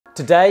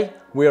Today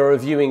we are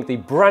reviewing the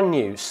brand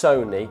new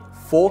Sony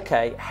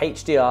 4K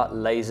HDR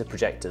laser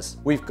projectors.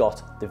 We've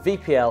got the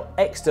VPL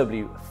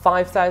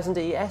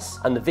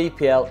XW5000ES and the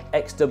VPL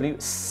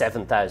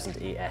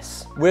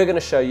XW7000ES. We're going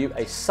to show you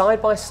a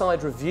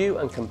side-by-side review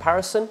and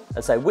comparison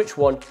and say which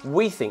one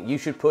we think you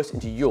should put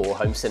into your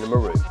home cinema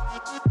room.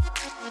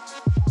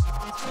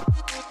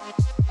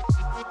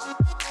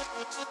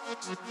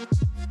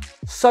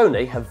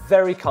 Sony have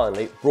very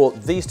kindly brought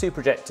these two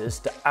projectors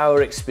to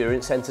our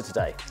experience centre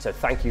today, so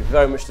thank you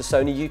very much to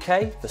Sony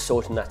UK for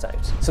sorting that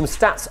out. Some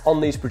stats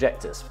on these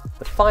projectors.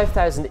 The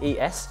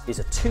 5000ES is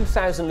a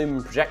 2000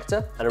 lumen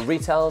projector and it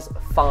retails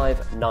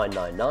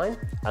 $5,999,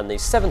 and the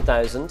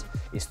 7000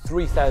 is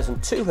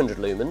 3200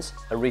 lumens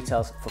and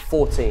retails for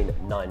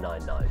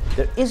 $14,999.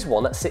 There is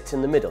one that sits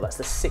in the middle, that's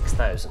the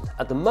 6000.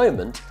 At the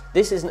moment,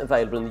 this isn't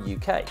available in the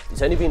UK.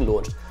 It's only been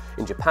launched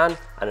in Japan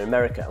and in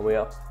America, and we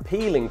are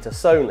appealing to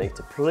Sony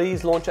to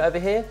please launch it over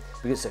here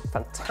because it's a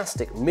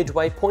fantastic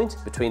midway point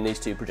between these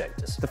two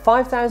projectors. The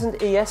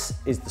 5000ES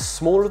is the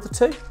smaller of the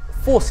two,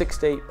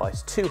 460 by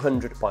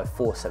 200 by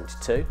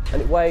 472,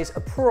 and it weighs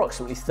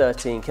approximately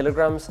 13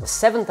 kilograms. The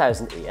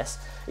 7000ES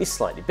is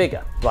slightly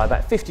bigger, by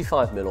about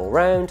 55mm all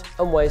round,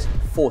 and weighs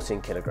 14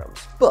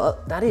 kilograms.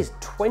 But that is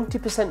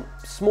 20%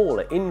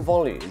 smaller in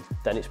volume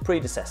than its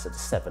predecessor, the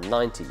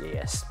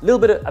 790ES. A little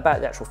bit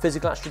about the actual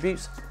physical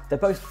attributes. They're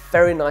both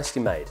very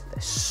nicely made.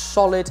 They're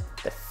solid,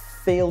 they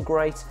feel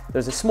great.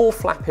 There's a small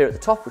flap here at the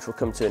top, which we'll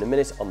come to in a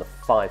minute, on the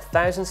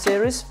 5000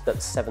 series that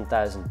the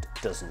 7000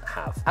 doesn't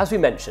have. As we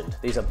mentioned,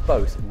 these are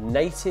both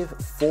native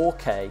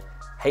 4K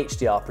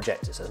HDR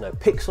projectors. There's no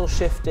pixel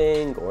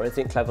shifting or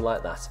anything clever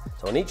like that.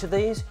 So on each of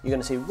these, you're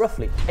going to see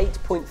roughly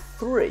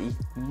 8.3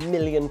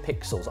 million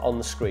pixels on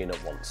the screen at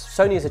once.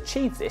 Sony has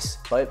achieved this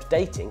by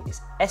updating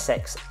its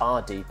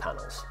SXRD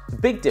panels. The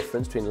big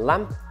difference between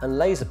lamp and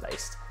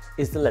laser-based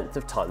is the length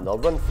of time they'll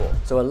run for.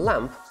 So a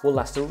lamp will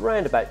last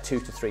around about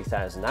 2,000 to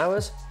 3,000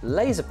 hours.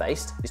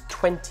 Laser-based is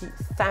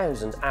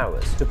 20,000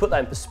 hours. To put that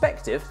in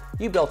perspective,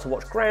 you'd be able to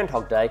watch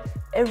Groundhog Day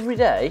every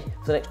day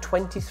for the next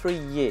 23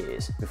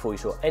 years before you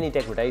saw any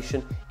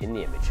degradation in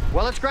the image.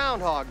 Well, it's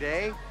Groundhog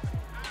Day.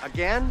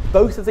 Again?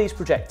 Both of these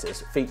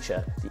projectors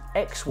feature the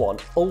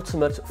X1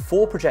 Ultimate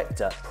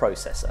 4-projector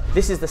processor.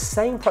 This is the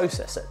same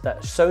processor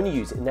that Sony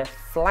use in their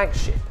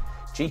flagship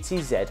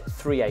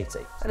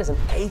GTZ380. That is an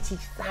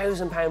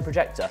 £80,000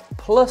 projector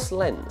plus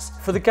lens.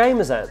 For the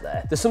gamers out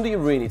there, there's something you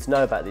really need to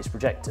know about these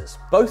projectors.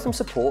 Both of them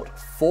support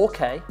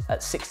 4K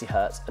at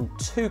 60Hz and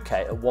 2K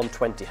at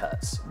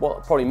 120Hz. What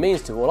it probably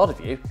means to a lot of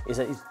you is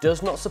that it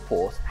does not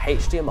support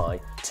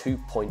HDMI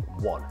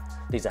 2.1.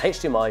 These are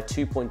HDMI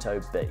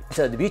 2.0B.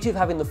 So the beauty of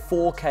having the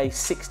 4K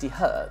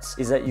 60Hz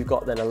is that you've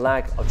got then a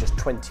lag of just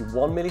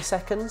 21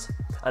 milliseconds,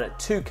 and at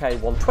 2K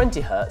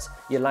 120Hz,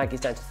 your lag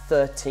is down to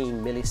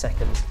 13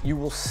 milliseconds. You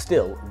will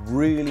still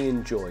really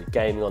enjoy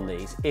gaming on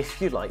these if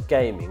you like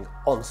gaming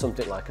on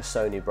something like a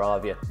Sony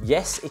Bravia.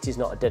 Yes, it is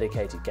not a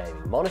dedicated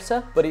gaming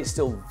monitor, but it's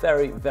still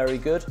very, very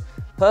good.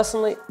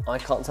 Personally, I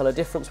can't tell a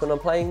difference when I'm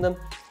playing them,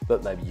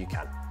 but maybe you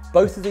can.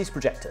 Both of these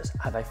projectors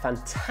have a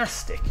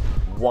fantastic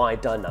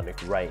wide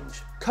dynamic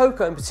range.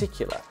 Coco in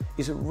particular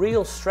is a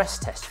real stress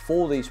test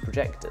for these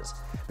projectors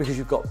because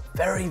you've got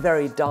very,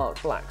 very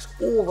dark blacks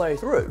all the way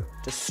through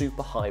to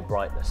super high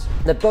brightness.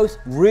 They're both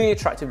really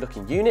attractive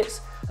looking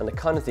units and the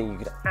kind of thing you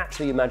could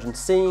actually imagine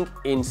seeing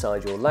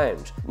inside your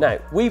lounge. Now,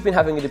 we've been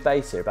having a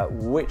debate here about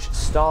which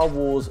Star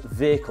Wars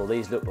vehicle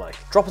these look like.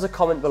 Drop us a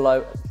comment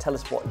below and tell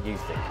us what you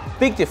think.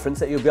 Big difference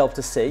that you'll be able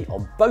to see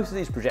on both of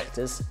these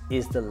projectors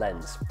is the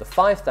lens. The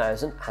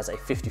 5000 has a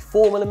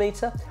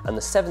 54mm and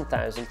the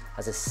 7000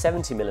 has a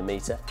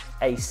 70mm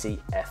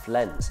ACF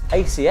lens.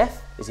 ACF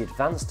is the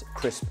Advanced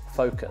Crisp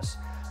Focus.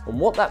 And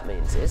what that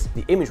means is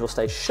the image will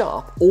stay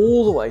sharp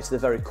all the way to the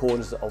very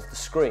corners of the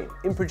screen.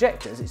 In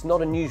projectors, it's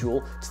not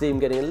unusual to see them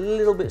getting a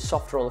little bit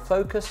softer on the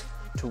focus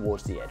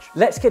towards the edge.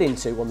 Let's get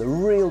into one of the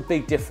real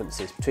big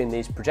differences between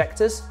these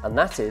projectors, and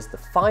that is the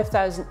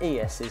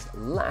 5000ES's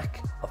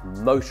lack of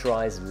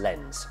motorized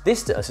lens.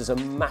 This to us is a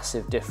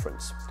massive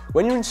difference.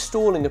 When you're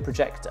installing a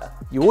projector,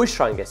 you always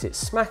try and get it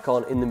smack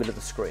on in the middle of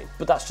the screen,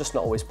 but that's just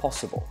not always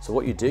possible. So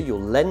what you do, you'll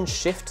lens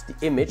shift the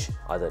image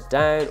either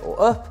down or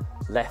up,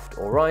 left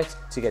or right,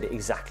 to get it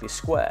exactly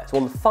square. So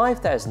on the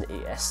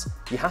 5000ES,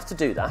 you have to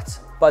do that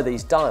by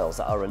these dials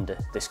that are under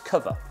this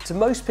cover. To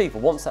most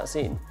people, once that's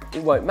in,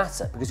 it won't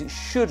matter because it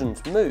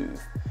shouldn't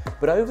move.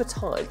 But over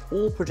time,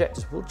 all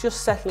projectors will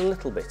just settle a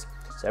little bit.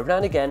 So every now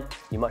and again,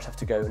 you might have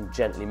to go and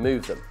gently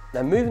move them.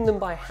 Now, moving them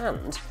by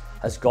hand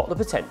has got the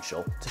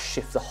potential to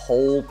shift the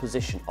whole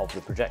position of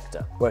the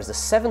projector, whereas the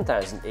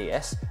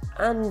 7000ES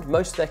and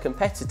most of their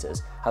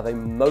competitors have a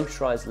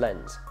motorized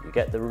lens. You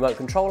get the remote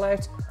control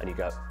out and you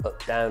go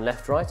up, down,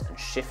 left, right and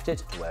shift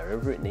it to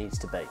wherever it needs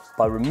to be.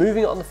 By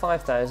removing it on the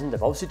 5000,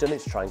 they've obviously done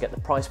it to try and get the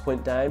price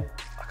point down.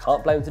 I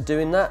Can't blame them for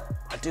doing that.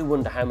 I do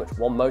wonder how much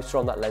one motor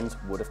on that lens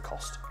would have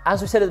cost. As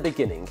we said at the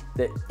beginning,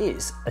 there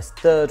is a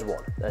third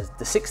one.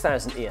 The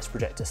 6000ES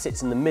projector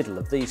sits in the middle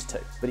of these two,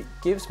 but it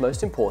gives,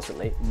 most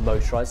importantly,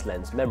 motorized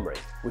lens memory,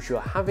 which you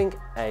are having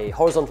a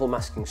horizontal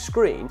masking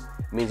screen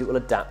means it will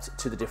adapt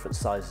to the different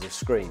sizes of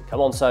screen.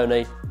 Come on,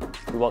 Sony,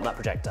 we want that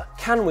projector.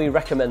 Can we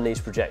recommend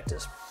these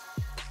projectors?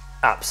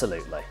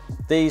 Absolutely.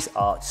 These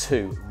are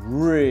two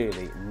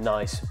really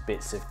nice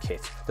bits of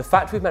kit. The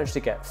fact we've managed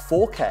to get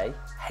 4K,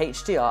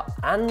 HDR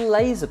and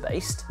laser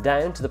based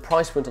down to the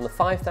price point on the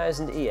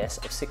 5000ES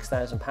of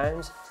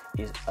 £6,000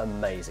 is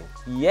amazing.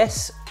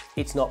 Yes,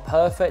 it's not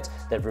perfect.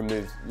 They've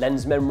removed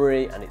lens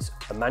memory and it's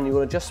a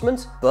manual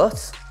adjustment,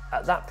 but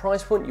at that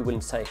price point, you're willing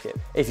to take it.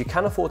 If you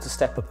can afford to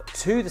step up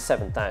to the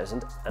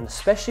 7000, and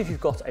especially if you've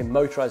got a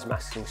motorized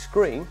masking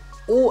screen,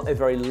 or a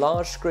very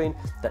large screen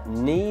that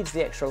needs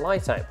the extra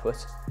light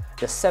output,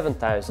 the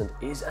 7000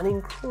 is an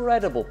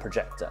incredible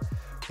projector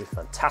with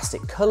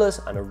fantastic colours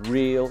and a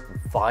real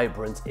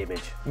vibrant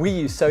image. We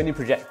use Sony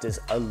projectors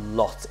a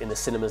lot in the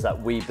cinemas that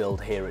we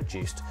build here at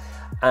Jooced,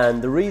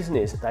 and the reason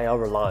is they are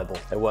reliable.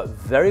 They work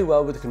very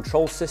well with the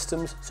control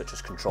systems such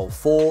as Control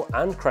 4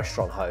 and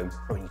Crestron Home.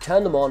 When you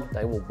turn them on,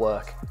 they will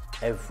work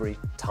every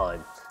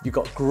time. You've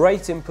got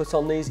great input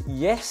on these.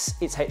 Yes,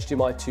 it's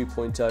HDMI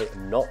 2.0,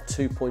 not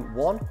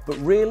 2.1, but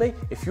really,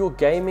 if you're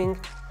gaming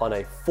on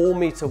a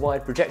 4-meter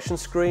wide projection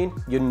screen,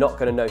 you're not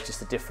going to notice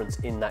the difference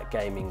in that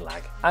gaming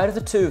lag. Out of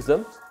the two of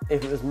them,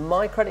 if it was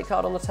my credit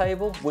card on the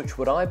table, which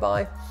would I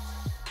buy?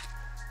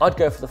 I'd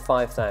go for the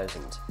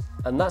 5000.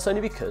 And that's only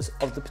because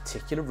of the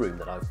particular room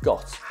that I've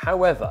got.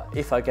 However,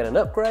 if I get an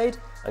upgrade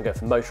and go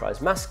for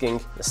motorized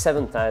masking, the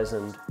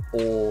 7000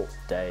 all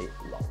day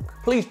long.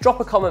 Please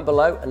drop a comment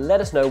below and let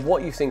us know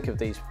what you think of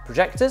these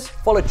projectors.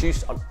 Follow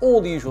Jooced on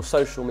all the usual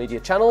social media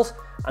channels.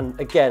 And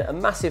again, a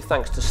massive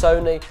thanks to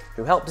Sony,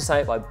 who helped us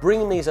out by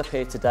bringing these up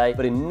here today,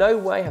 but in no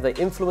way have they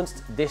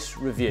influenced this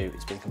review.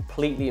 It's been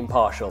completely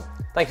impartial.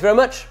 Thank you very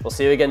much. We'll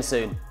see you again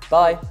soon.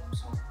 Bye.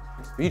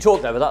 You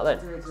talked over that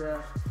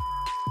then?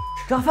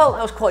 I felt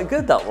that was quite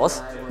good, that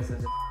was.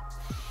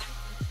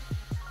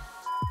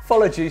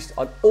 Follow Jooced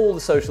on all the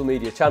social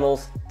media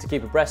channels to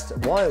keep abreast.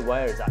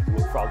 Where is that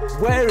coming from?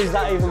 Where is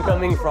that even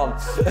coming from?